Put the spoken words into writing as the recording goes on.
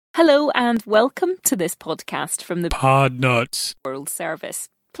Hello and welcome to this podcast from the Podnuts World Service.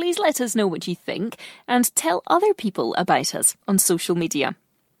 Please let us know what you think and tell other people about us on social media.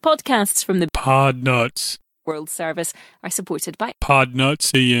 Podcasts from the Podnuts World Service are supported by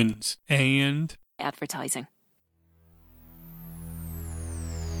Podnutsians and advertising.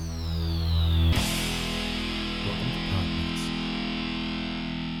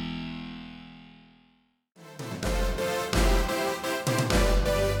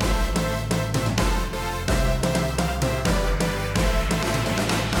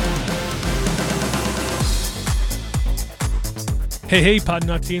 Hey,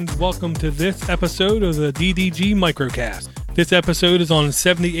 Podnutsians, welcome to this episode of the DDG Microcast. This episode is on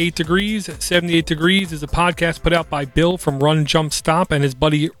 78 Degrees. 78 Degrees is a podcast put out by Bill from Run, Jump, Stop and his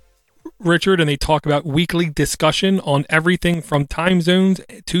buddy Richard, and they talk about weekly discussion on everything from time zones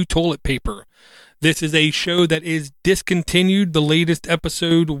to toilet paper. This is a show that is discontinued. The latest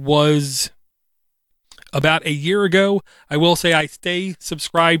episode was about a year ago. I will say I stay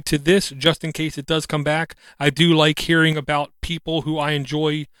subscribed to this just in case it does come back. I do like hearing about people who I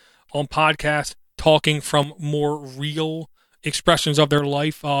enjoy on podcasts talking from more real expressions of their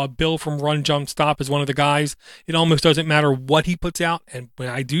life. Bill from Run, Jump, Stop is one of the guys. It almost doesn't matter what he puts out. And when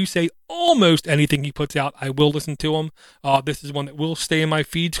I do say almost anything he puts out, I will listen to him. This is one that will stay in my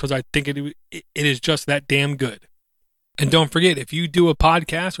feeds because I think it is just that damn good. And don't forget, if you do a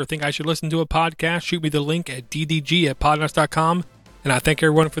podcast or think I should listen to a podcast, shoot me the link at ddg@podnuts.com. And I thank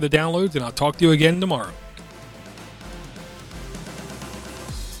everyone for the downloads, and I'll talk to you again tomorrow.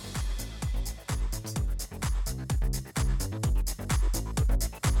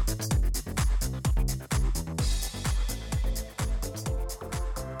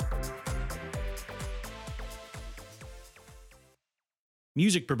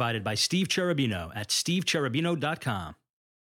 Music provided by Steve Cherubino at stevecherubino.com.